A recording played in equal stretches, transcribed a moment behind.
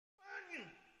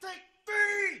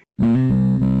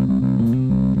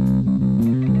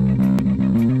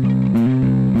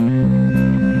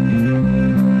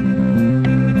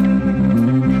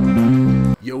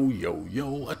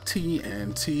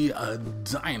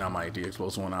TNT Dinomight, the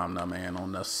explosive one. I'm the man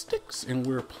on the sticks, and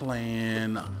we're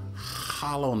playing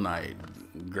Hollow Knight,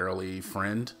 girly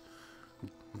friend,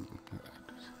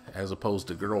 as opposed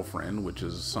to girlfriend, which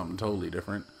is something totally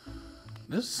different.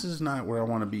 This is not where I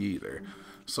want to be either.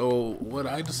 So what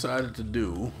I decided to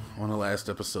do on the last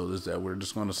episode is that we're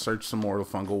just going to search some more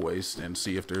of the fungal waste and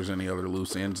see if there's any other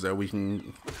loose ends that we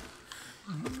can...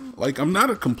 Like, I'm not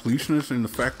a completionist in the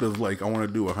fact of, like, I want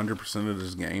to do 100% of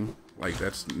this game. Like,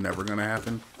 that's never going to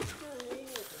happen.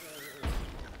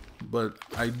 But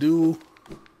I do...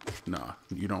 Nah,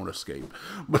 you don't escape.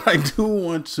 But I do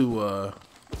want to,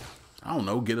 I don't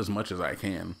know, get as much as I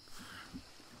can.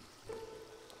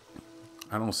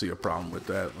 I don't see a problem with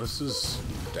that. Let's just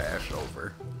dash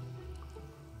over.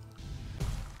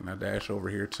 Can I dash over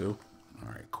here too?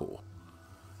 Alright, cool.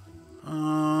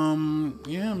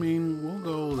 Yeah, I mean, we'll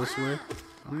go this way.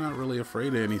 I'm not really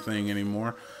afraid of anything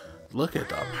anymore. Look at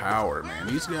the power, man.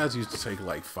 These guys used to take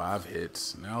like 5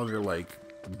 hits. Now they're like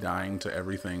dying to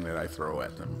everything that I throw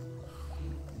at them.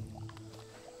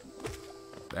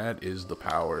 That is the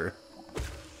power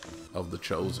of the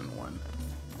chosen one.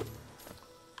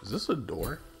 Is this a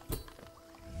door?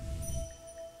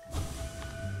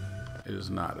 It is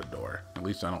not a door. At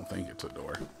least I don't think it's a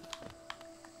door.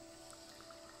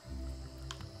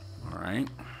 Alright.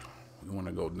 We want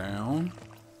to go down.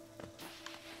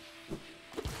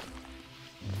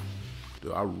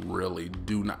 Dude, I really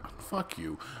do not... Fuck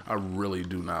you. I really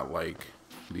do not like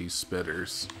these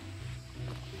spitters.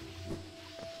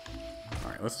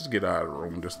 Alright, let's just get out of the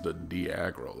room just to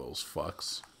de-aggro those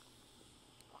fucks.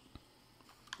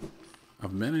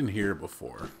 I've been in here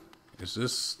before. Is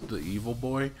this the evil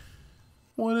boy?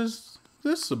 What is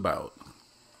this about?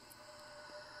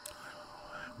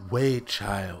 Wait,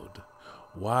 child.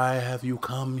 Why have you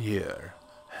come here?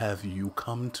 Have you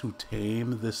come to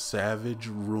tame this savage,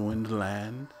 ruined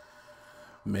land?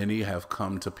 Many have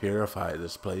come to purify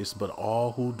this place, but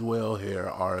all who dwell here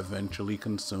are eventually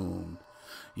consumed.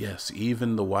 Yes,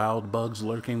 even the wild bugs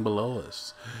lurking below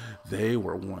us. They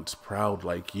were once proud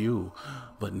like you,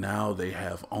 but now they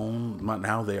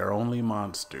are only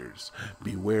monsters.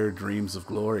 Beware dreams of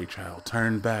glory, child.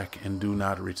 Turn back and do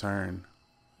not return.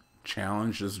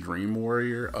 Challenge this dream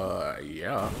warrior?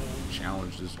 Yeah.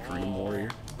 Challenge this dream warrior.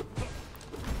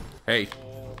 Hey,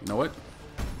 you know what?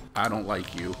 I don't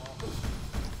like you.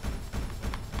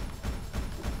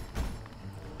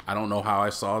 I don't know how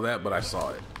I saw that, but I saw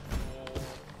it.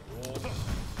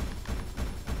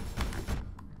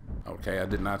 Okay, I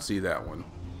did not see that one.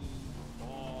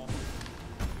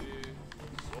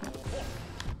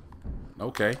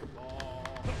 Okay.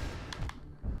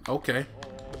 Okay.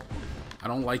 I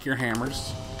don't like your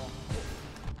hammers.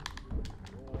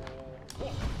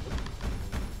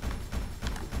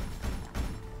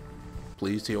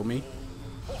 Please heal me.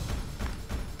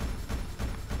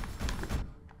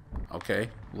 Okay,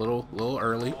 little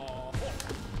early. A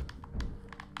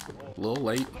little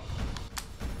late.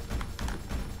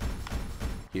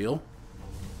 Heal.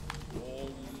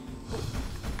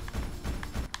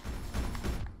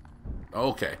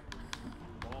 Okay.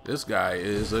 This guy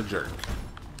is a jerk.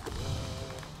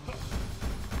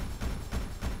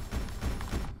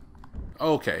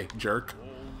 Okay, jerk.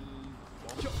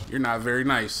 You're not very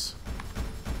nice.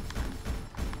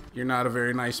 You're not a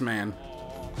very nice man.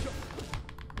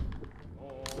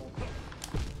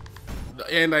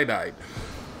 And I died.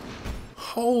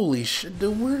 Holy shit,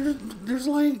 dude, there's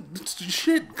like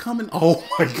shit coming. Oh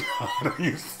my god, are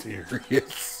you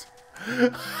serious?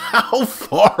 How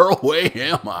far away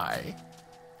am I?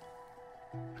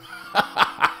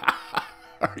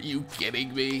 Are you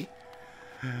kidding me?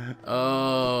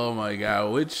 Oh my god,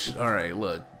 alright,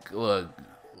 look,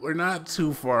 we're not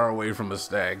too far away from a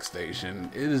stag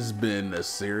station. It has been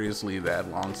seriously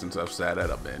that long since I've sat at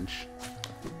a bench.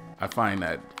 I find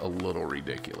that a little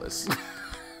ridiculous.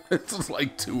 This was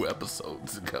like 2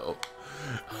 episodes ago.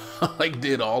 I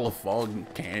did all of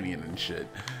Fog Canyon and shit.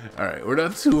 Alright, we're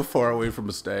not too far away from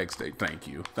a stag state. Thank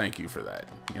you. Thank you for that.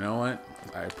 You know what?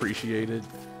 I appreciate it.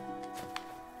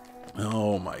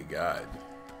 Oh my god.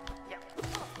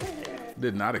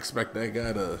 Did not expect that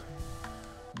guy to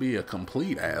be a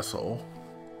complete asshole.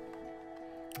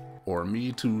 Or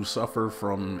me to suffer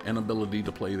from inability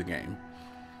to play the game.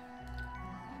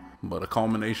 But a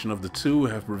culmination of the two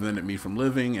have prevented me from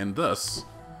living, and thus,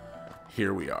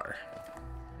 here we are.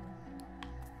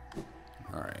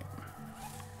 Alright.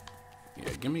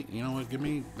 Yeah, give me, you know what, give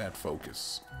me that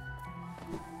focus.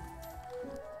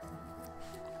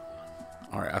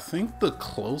 Alright, I think the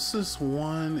closest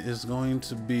one is going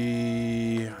to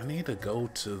be... I need to go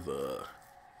to the...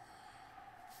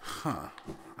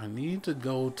 I need to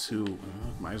go to...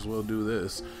 might as well do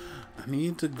this. I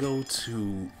need to go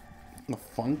to a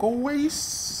fungal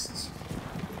waste.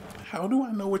 How do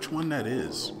I know which one that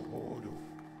is?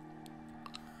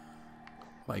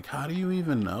 Like, how do you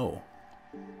even know?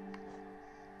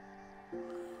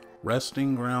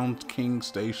 Resting ground, King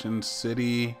Station,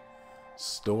 city,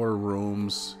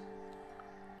 storerooms.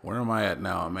 Where am I at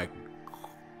now?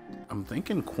 I'm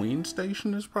thinking Queen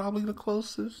Station is probably the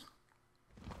closest.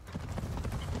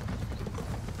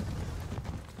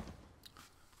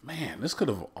 Man, this could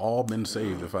have all been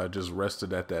saved if I just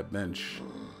rested at that bench.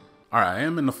 Alright, I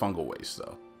am in the fungal waste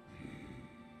though.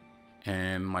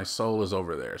 And my soul is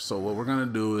over there. So what we're going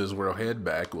to do is we'll head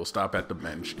back. We'll stop at the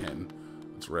bench and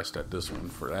let's rest at this one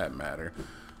for that matter.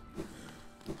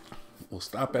 We'll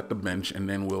stop at the bench and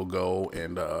then we'll go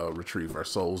and retrieve our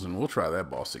souls and we'll try that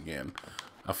boss again.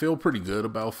 I feel pretty good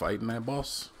about fighting that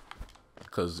boss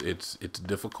because it's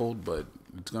difficult, but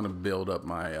it's going to build up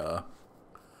my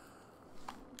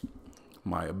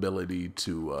my ability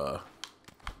to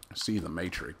see the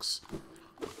matrix.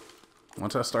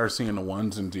 Once I start seeing the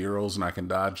ones and zeros and I can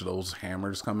dodge those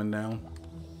hammers coming down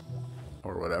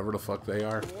or whatever the fuck they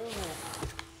are,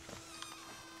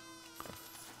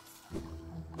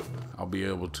 I'll be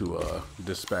able to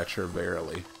dispatch her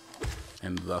verily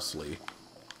and thusly.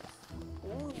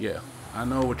 Yeah, I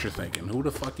know what you're thinking. Who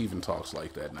the fuck even talks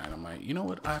like that, Dynamite? You know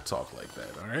what? I talk like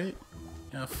that, alright?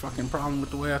 You got a fucking problem with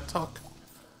the way I talk?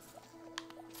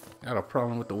 Got a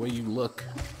problem with the way you look?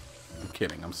 I'm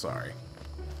kidding, I'm sorry.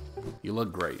 You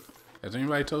look great. Has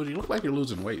anybody told you? You look like you're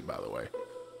losing weight, by the way.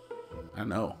 I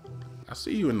know. I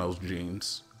see you in those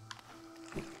jeans.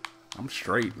 I'm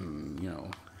straight and, you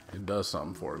know, it does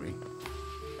something for me.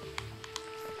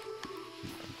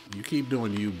 You keep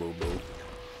doing you, boo-boo.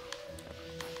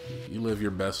 You live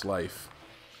your best life.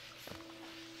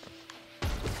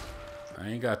 I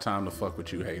ain't got time to fuck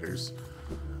with you haters.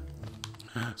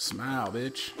 Smile,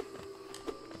 bitch.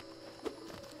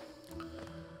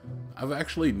 I've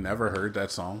actually never heard that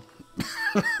song.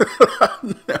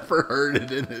 I've never heard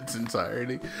it in its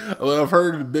entirety. Well, I've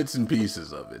heard bits and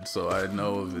pieces of it, so I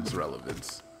know of its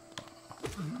relevance.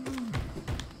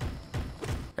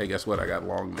 Hey, guess what? I got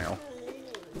long nail.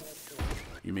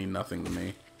 You mean nothing to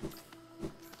me.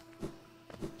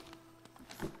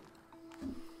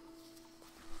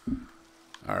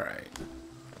 Alright.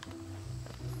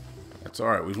 That's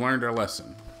alright. We've learned our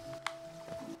lesson.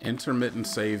 Intermittent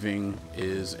saving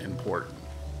is important.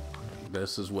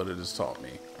 This is what it has taught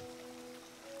me.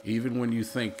 Even when you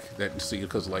think that, see,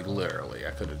 because like literally,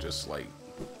 I could have just like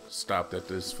stopped at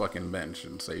this fucking bench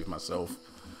and saved myself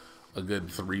a good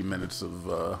 3 minutes of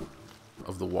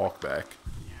the walk back.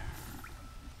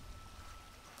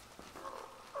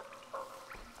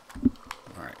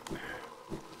 All right.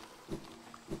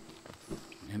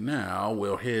 And now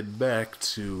we'll head back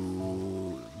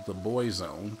to the boy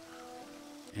zone.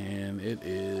 And it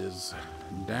is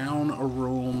down a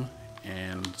room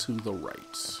and to the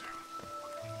right.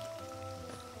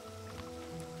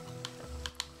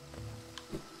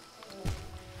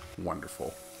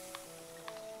 Wonderful.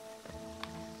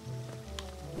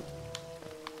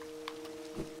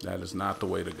 That is not the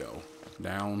way to go.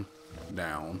 Down,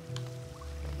 down,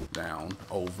 down,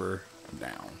 over,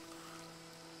 down.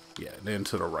 Yeah, then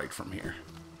to the right from here.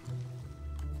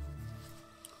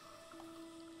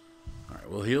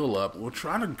 We'll heal up. We'll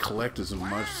try to collect as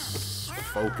much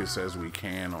focus as we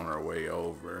can on our way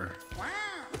over.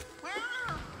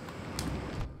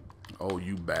 Oh,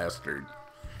 you bastard.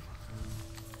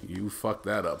 You fucked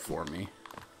that up for me.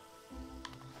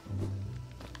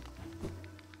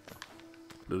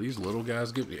 Do these little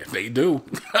guys give me... They do.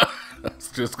 I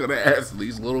was just gonna ask.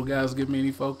 These little guys give me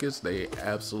any focus? They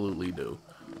absolutely do.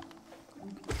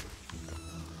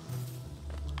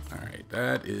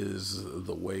 That is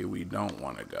the way we don't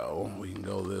want to go. We can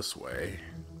go this way.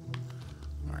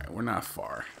 Alright, we're not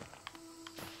far.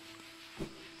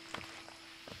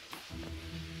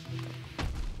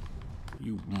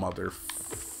 You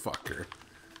motherfucker.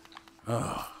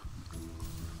 Ugh.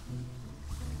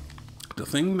 The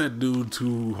thing that do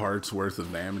 2 hearts worth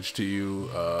of damage to you,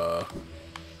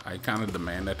 I kind of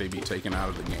demand that they be taken out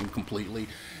of the game completely.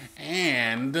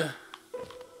 And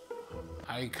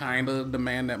I kind of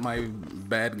demand that my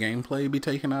bad gameplay be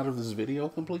taken out of this video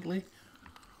completely.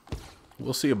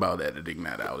 We'll see about editing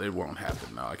that out. It won't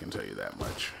happen now, I can tell you that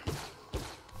much.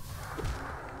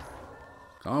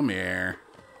 Come here.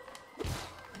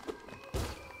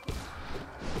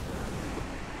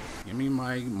 Give me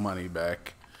my money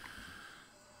back.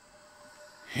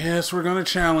 Yes, we're gonna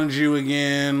challenge you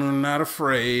again. I'm not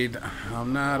afraid.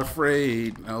 I'm not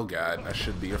afraid. Oh God, I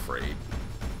should be afraid.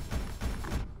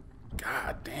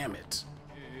 Damn it.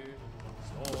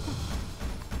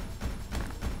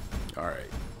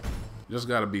 Alright. Just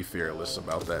gotta be fearless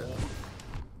about that.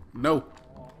 No.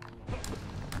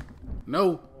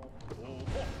 No.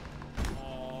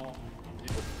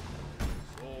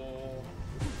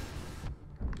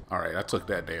 Alright, I took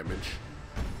that damage.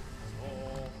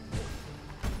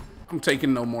 I'm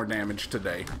taking no more damage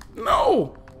today.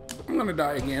 No! I'm gonna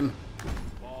die again.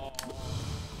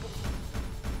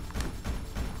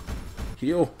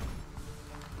 Heal.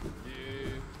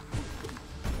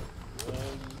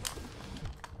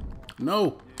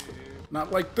 No.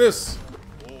 Not like this.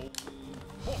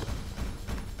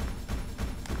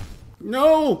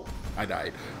 No! I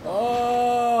died.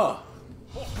 Oh!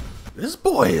 This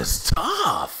boy is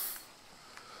tough.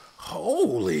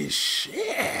 Holy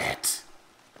shit.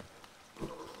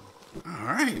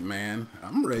 Alright, man.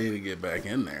 I'm ready to get back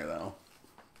in there, though.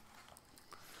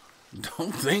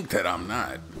 Don't think that I'm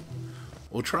not.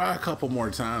 We'll try a couple more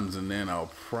times, and then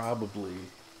I'll probably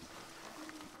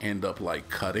end up, like,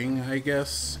 cutting, I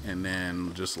guess. And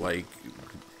then just, like,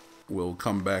 we'll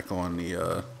come back on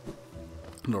the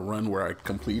run where I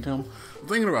complete him. I'm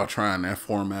thinking about trying that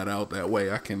format out. That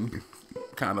way I can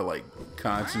kind of, like,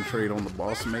 concentrate on the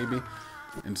boss, maybe,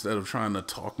 instead of trying to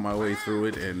talk my way through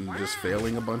it and just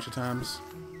failing a bunch of times.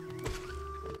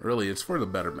 Really, it's for the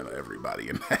betterment of everybody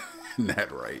in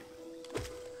that right.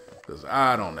 Because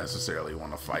I don't necessarily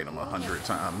want to fight him 100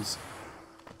 times.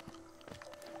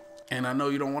 And I know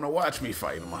you don't want to watch me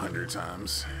fight him 100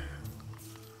 times.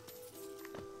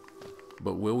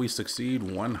 But will we succeed?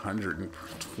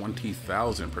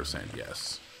 120,000%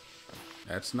 yes.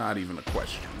 That's not even a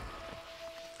question.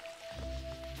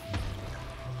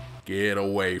 Get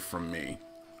away from me.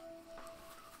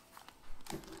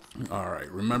 Alright,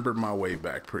 remembered my way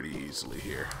back pretty easily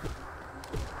here.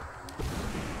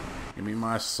 Give me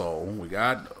my soul. We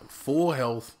got full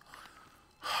health.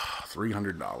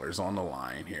 $300 on the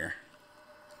line here.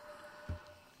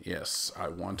 Yes, I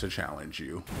want to challenge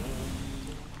you.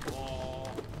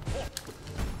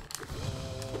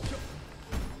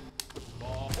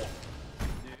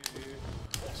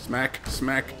 Smack,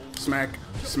 smack, smack,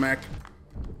 smack.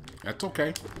 That's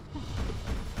okay.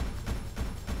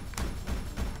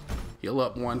 Heal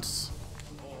up once.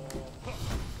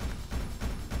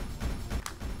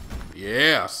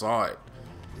 Yeah, I saw it.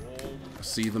 I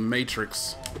see the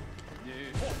Matrix.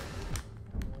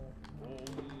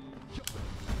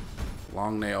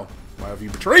 Long nail. Why have you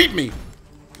betrayed me?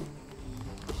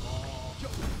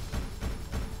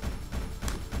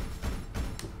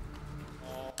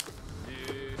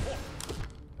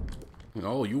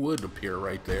 Oh, you would appear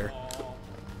right there.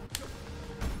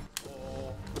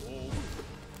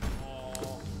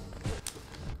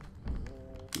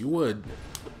 You would.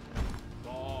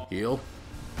 Heal.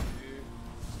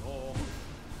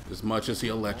 As much as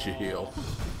he'll let you heal.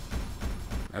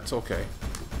 That's okay.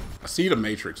 I see the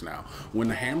Matrix now. When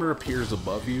the hammer appears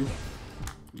above you,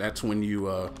 that's when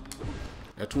you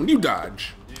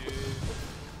dodge.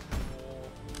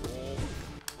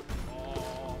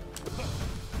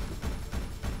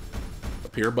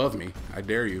 Appear above me. I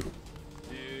dare you.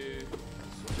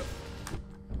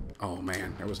 Oh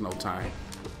man, there was no time.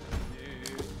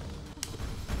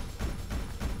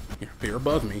 Appear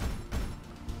above me.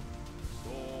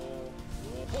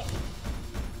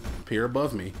 Appear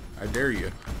above me. I dare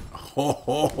you.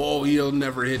 Oh, he'll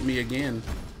never hit me again.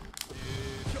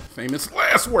 Famous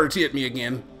last words, hit me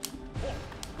again.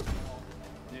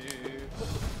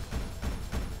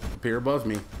 Appear above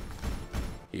me.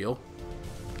 Heal.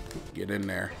 Get in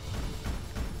there.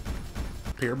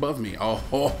 Appear above me.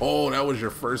 Oh, that was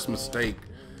your first mistake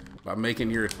by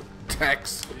making your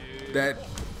attacks that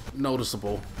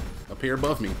noticeable. Appear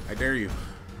above me. I dare you.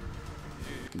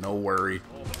 No worry.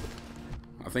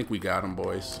 I think we got him,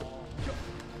 boys.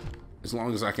 As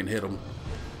long as I can hit him.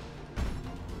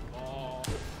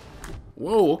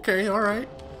 Whoa, okay, alright.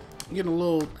 I'm getting a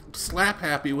little slap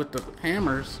happy with the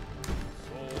hammers.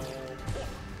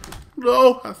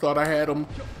 No, I thought I had him.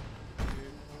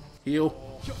 Heal.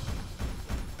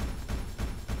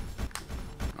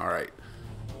 Alright.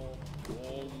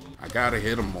 I gotta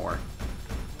hit him more.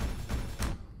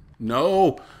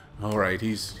 No! Alright,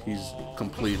 he's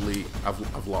completely...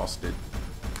 I've lost it.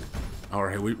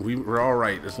 Alright, we're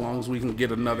alright as long as we can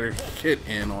get another hit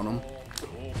in on him.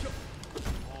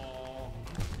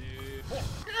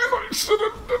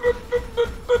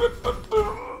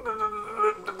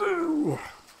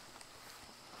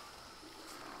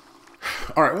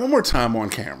 Alright, one more time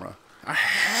on camera. I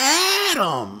had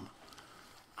him!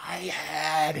 I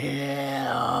had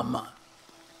him!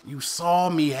 You saw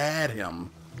me had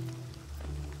him.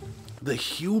 The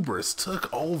hubris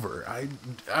took over. I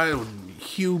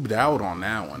hubed out on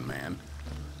that one, man.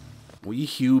 We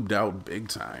hubed out big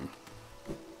time.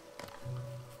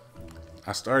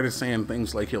 I started saying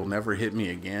things like he'll never hit me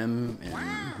again,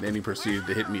 and then he proceeded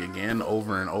to hit me again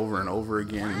over and over and over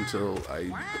again until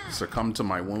I succumbed to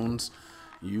my wounds.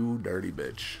 You dirty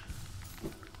bitch.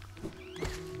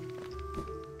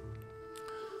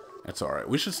 That's alright.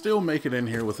 We should still make it in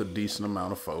here with a decent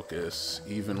amount of focus,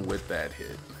 even with that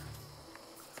hit.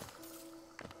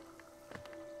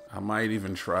 I might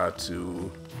even try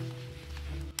to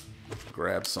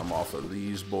grab some off of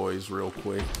these boys real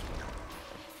quick.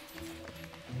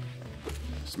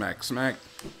 Smack, smack.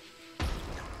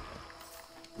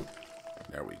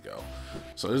 There we go.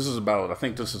 So this is about, I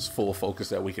think this is full focus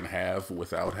that we can have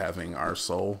without having our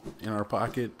soul in our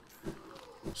pocket.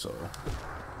 So,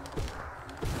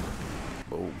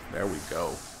 boom, there we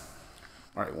go.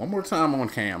 All right, one more time on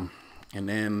cam, and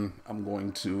then I'm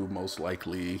going to most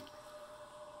likely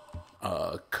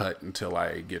cut until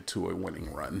I get to a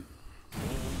winning run.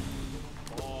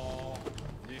 All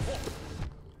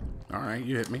right,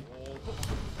 you hit me.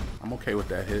 I'm okay with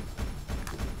that hit.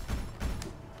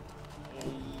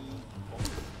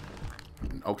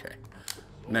 Okay.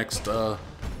 Next,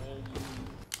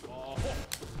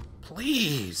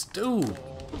 please, dude.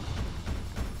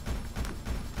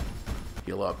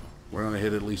 Heal up. We're gonna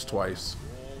hit at least twice.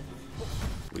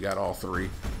 We got all three.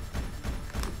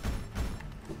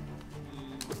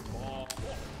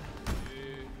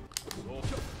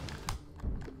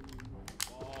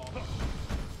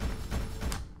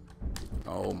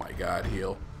 Oh my God,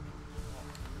 heal.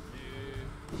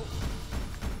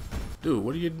 Dude,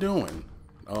 what are you doing?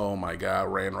 Oh my God,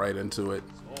 ran right into it.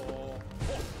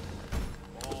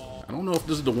 I don't know if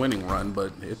this is the winning run,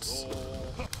 but it's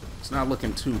not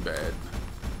looking too bad.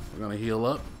 We're gonna heal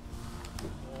up.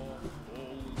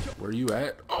 Where are you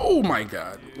at? Oh my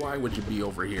God, why would you be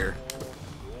over here?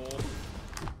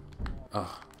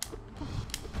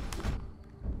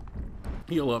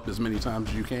 Heal up as many times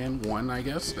as you can. One, I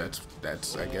guess.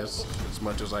 That's I guess as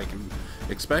much as I can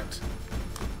expect.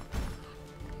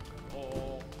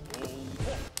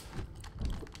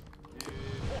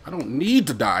 I don't need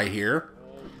to die here.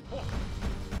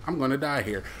 I'm gonna die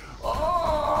here.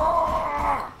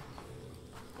 Oh!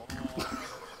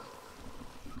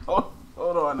 Oh,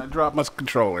 hold on, I dropped my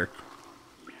controller.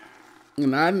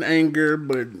 Not in anger,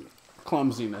 but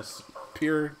clumsiness.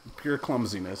 Pure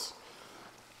clumsiness.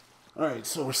 Alright,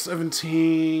 so we're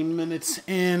 17 minutes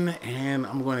in, and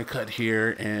I'm going to cut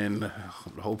here, and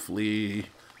hopefully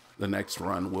the next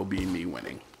run will be me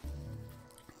winning.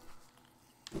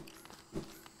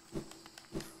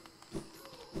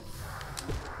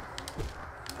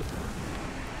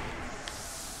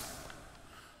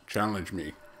 Challenge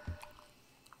me.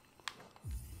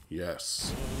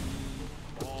 Yes.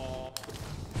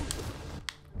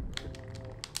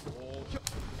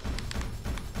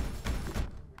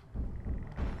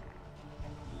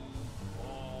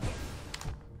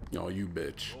 Oh, you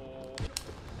bitch.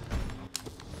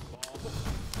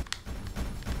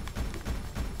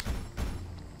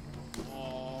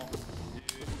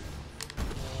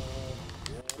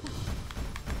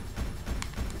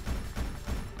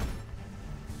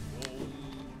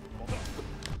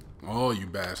 Oh, you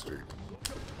bastard.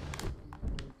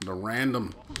 The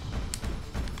random.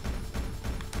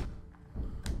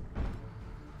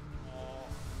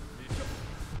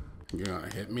 You're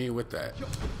gonna hit me with that.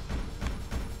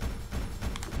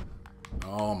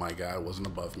 Oh my God, it wasn't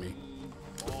above me.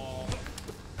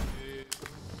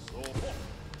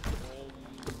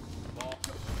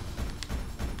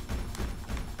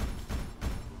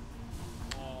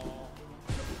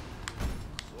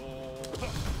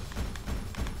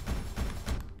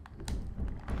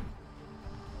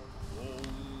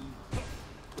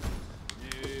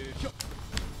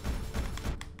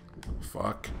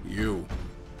 Fuck you.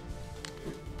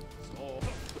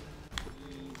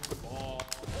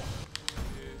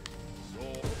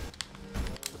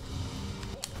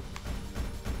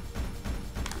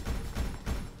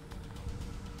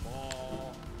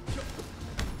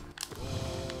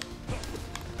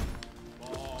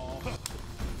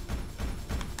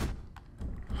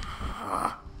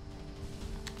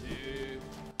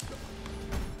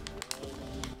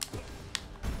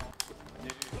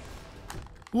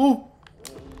 Whoa!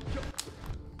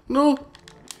 No!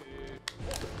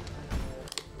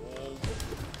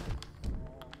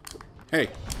 Hey!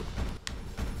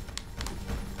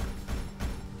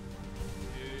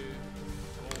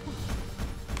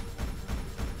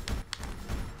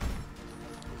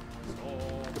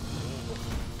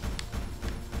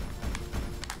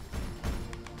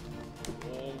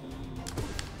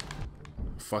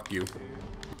 Fuck you.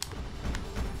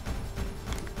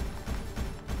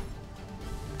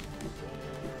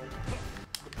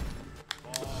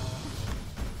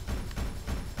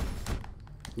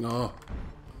 No.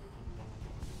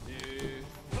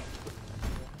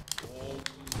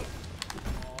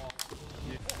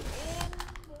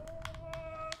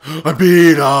 I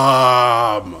beat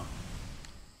him!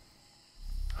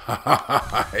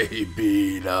 I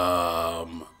beat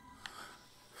him!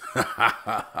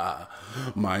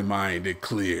 My mind, it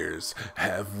clears.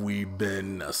 Have we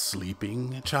been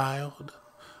sleeping, child?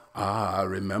 Ah, I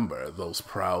remember those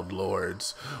proud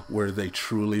lords. Were they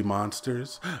truly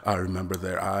monsters? I remember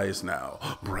their eyes now,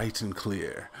 bright and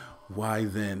clear. Why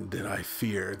then did I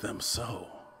fear them so?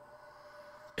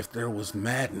 If there was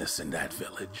madness in that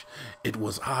village, it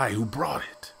was I who brought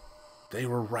it. They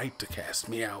were right to cast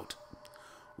me out.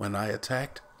 When I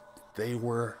attacked, they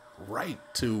were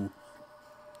right to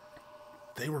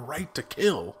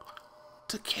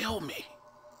kill me.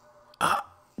 Ah.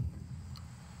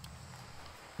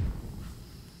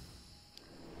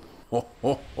 Ho,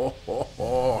 ho, ho, ho,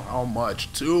 ho. How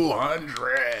much?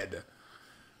 200.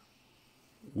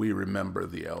 We remember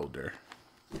the elder.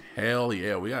 Hell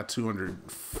yeah, we got 200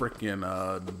 freaking,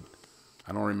 I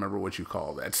don't remember what you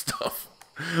call that stuff.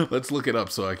 Let's look it up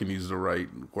so I can use the right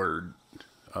word.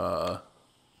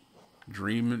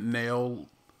 Dream nail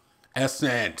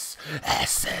essence.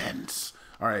 Essence.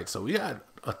 All right, so we got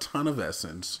a ton of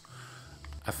essence.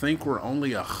 I think we're only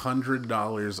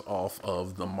 $100 off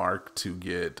of the mark to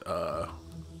get the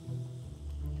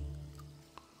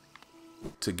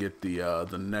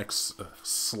next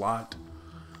slot.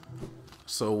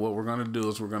 So what we're gonna do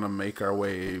is we're gonna make our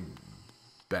way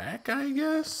back, I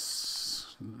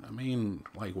guess. I mean,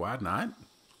 like, why not?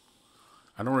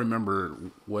 I don't remember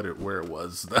where it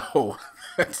was though.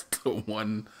 That's the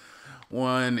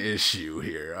one issue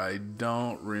here. I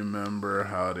don't remember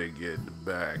how to get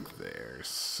back there.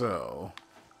 So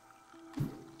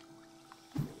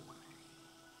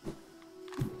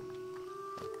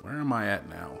where am I at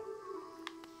now?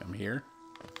 I'm here.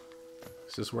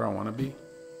 Is this where I want to be?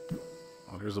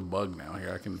 Oh, there's a bug now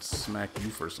here. I can smack you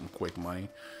for some quick money.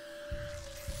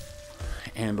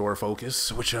 And or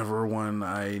focus, whichever one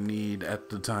I need at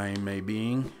the time may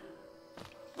being.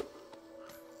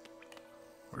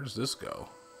 Where does this go?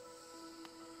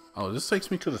 Oh, this takes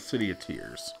me to the City of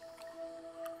Tears.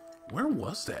 Where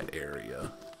was that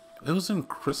area? It was in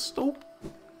Crystal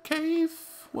Cave,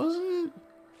 wasn't it?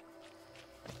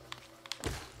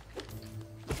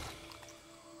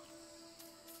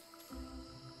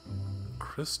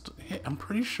 Crystal, yeah, I'm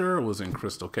pretty sure it was in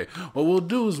Crystal Cave. What we'll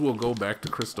do is we'll go back to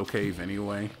Crystal Cave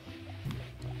anyway.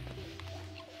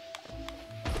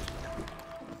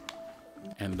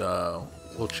 And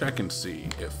we'll check and see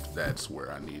if that's where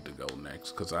I need to go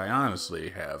next, because I honestly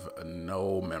have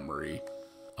no memory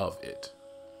of it.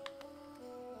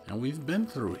 And we've been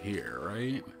through here,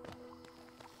 right?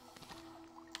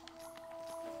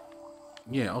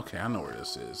 Yeah, okay, I know where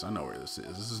this is. I know where this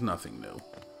is. This is nothing new.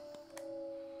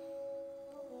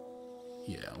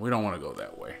 Yeah, we don't want to go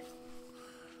that way.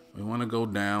 We want to go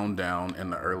down in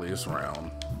the earliest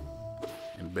round.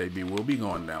 And baby, we'll be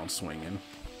going down swinging.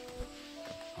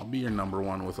 I'll be your number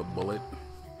one with a bullet.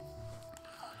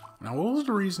 Now, what was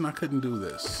the reason I couldn't do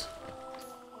this?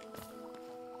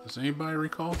 Does anybody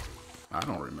recall? I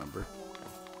don't remember.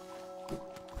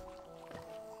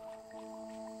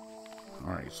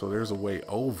 Alright, so there's a way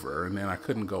over, and then I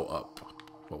couldn't go up.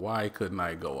 But why couldn't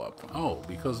I go up? Oh,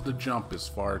 because the jump is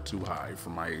far too high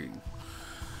for my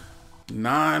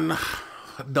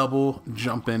non-double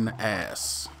jumping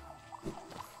ass.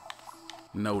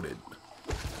 Noted.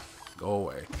 Go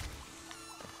away.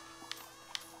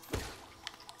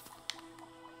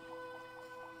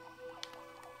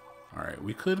 Alright,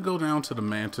 we could go down to the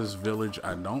Mantis Village.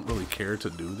 I don't really care to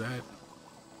do that.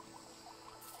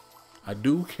 I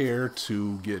do care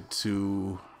to get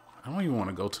to... I don't even want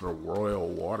to go to the Royal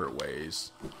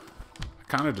Waterways. I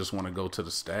kind of just want to go to the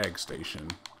Stag Station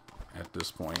at this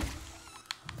point.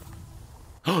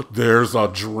 Oh, there's a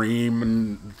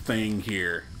dream thing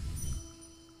here.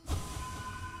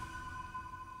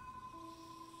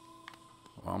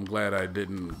 Well, I'm glad I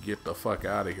didn't get the fuck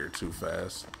out of here too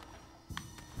fast.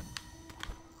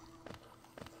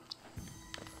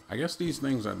 I guess these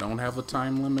things that don't have a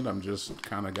time limit, I'm just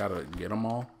kind of gotta get them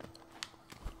all.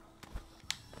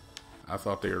 I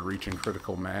thought they were reaching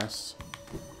critical mass.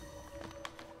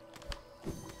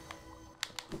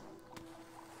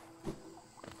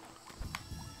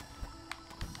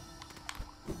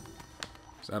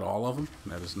 Is that all of them?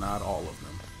 That is not all of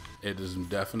them. It is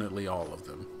definitely all of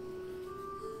them.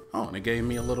 Oh, and it gave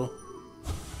me a little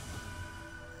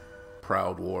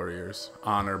proud warriors.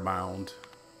 Honor bound.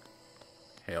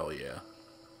 Hell yeah.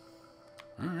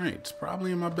 Alright, it's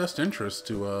probably in my best interest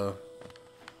to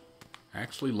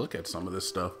actually look at some of this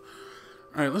stuff.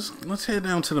 Alright, let's head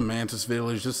down to the Mantis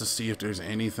Village just to see if there's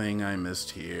anything I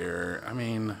missed here. I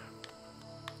mean,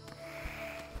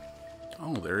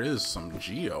 oh, there is some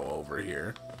Geo over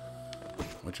here,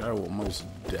 which I will most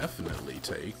definitely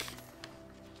take.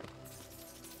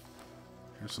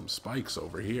 There's some spikes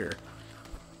over here,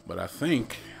 but I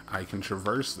think I can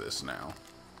traverse this now.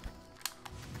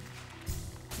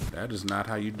 That is not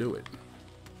how you do it.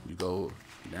 You go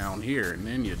down here and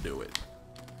then you do it.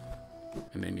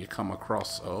 And then you come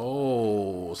across,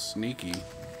 oh, sneaky.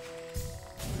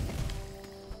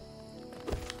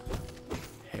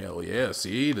 Hell yeah,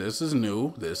 see, this is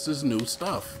new. This is new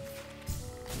stuff.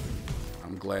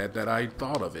 I'm glad that I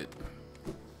thought of it,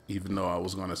 even though I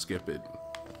was gonna skip it.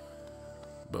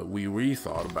 But we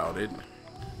rethought about it.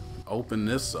 Open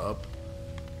this up.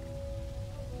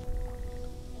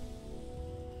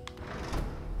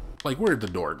 Like, where'd the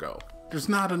door go? There's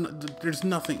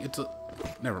nothing, it's a,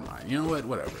 never mind. You know what,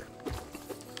 whatever.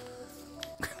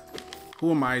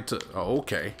 Who am I to, oh,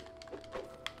 okay.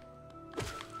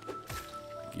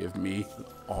 Give me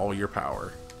all your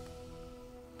power.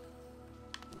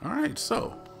 Alright,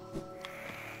 so.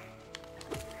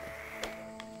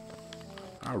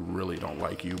 I really don't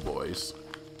like you boys.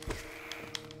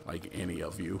 Like any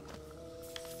of you.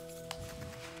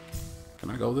 Can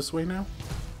I go this way now?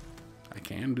 I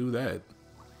can do that.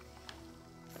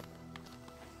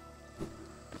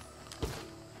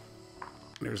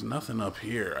 There's nothing up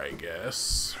here, I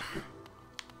guess.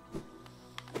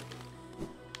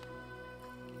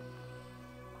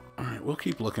 Alright, we'll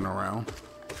keep looking around.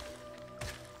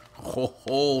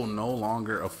 Oh, no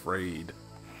longer afraid.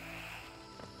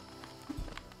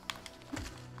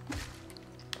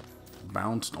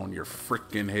 Bounced on your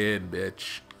frickin' head,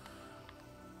 bitch.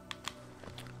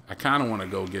 I kind of want to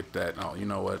go get that. Oh, you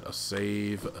know what? A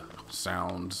save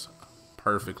sounds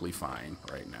perfectly fine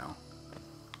right now.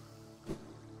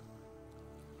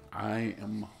 I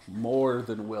am more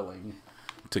than willing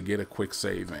to get a quick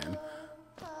save in.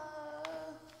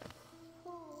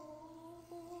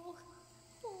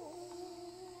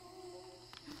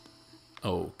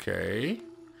 Okay.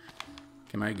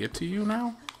 Can I get to you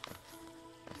now?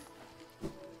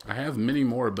 I have many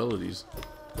more abilities.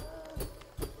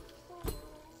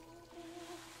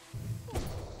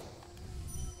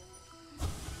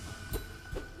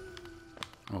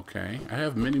 Okay, I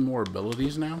have many more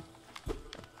abilities now.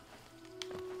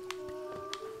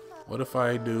 What if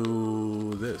I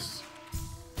do this?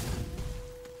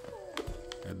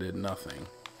 That did nothing.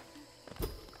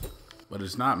 But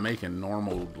it's not making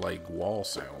normal, like, wall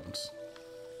sounds.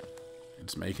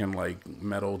 It's making, like,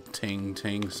 metal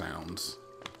ting-ting sounds.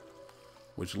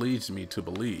 Which leads me to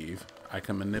believe I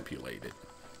can manipulate it.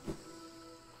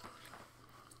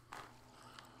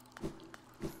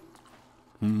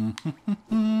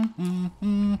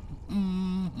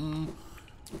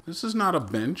 This is not a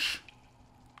bench.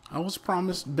 I was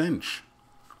promised bench.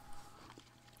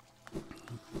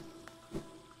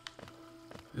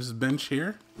 Is bench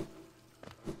here?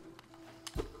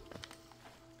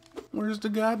 Where's the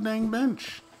goddamn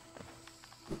bench?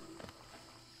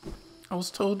 I was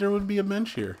told there would be a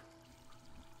bench here.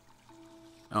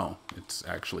 Oh, it's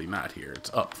actually not here.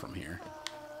 It's up from here.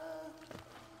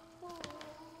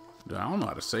 Dude, I don't know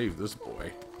how to save this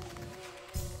boy.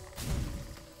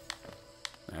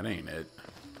 That ain't it.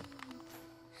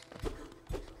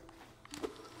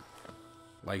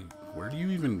 Like, where do you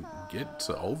even get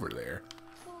to over there?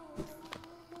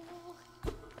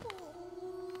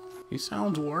 He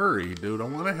sounds worried, dude. I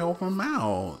want to help him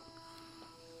out.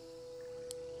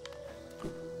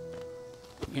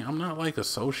 Yeah, I'm not like a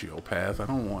sociopath. I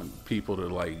don't want people to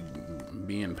like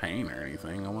be in pain or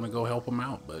anything. I want to go help him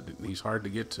out, but he's hard to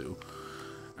get to.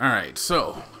 Alright,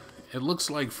 so it looks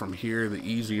like from here the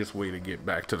easiest way to get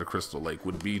back to the Crystal Lake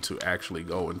would be to actually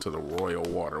go into the Royal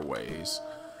Waterways.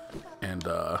 And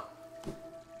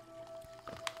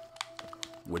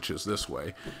which is this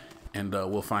way. And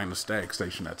we'll find the stag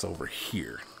station that's over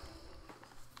here.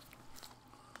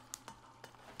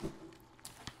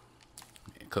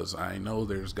 Because I know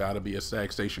there's got to be a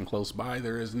stag station close by.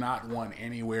 There is not one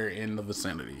anywhere in the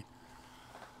vicinity.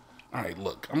 Alright,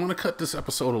 look. I'm going to cut this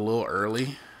episode a little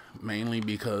early. Mainly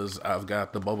because I've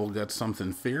got the Bubble Gut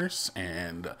Something Fierce.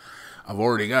 And I've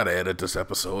already got to edit this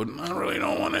episode. And I really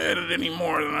don't want to edit any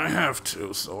more than I have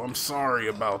to. So I'm sorry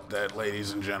about that,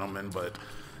 ladies and gentlemen. But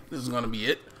this is going to be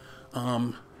it.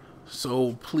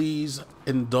 So please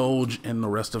indulge in the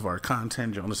rest of our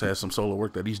content. Jonas has some solo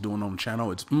work that he's doing on the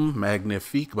channel. It's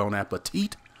magnifique, bon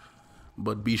appetit.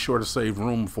 But be sure to save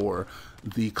room for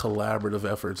the collaborative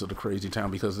efforts of the Crazy Town,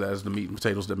 because that is the meat and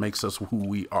potatoes that makes us who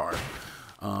we are.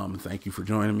 Thank you for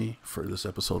joining me for this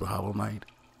episode of Hollow Knight,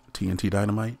 TNT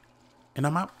Dinomight, and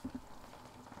I'm out.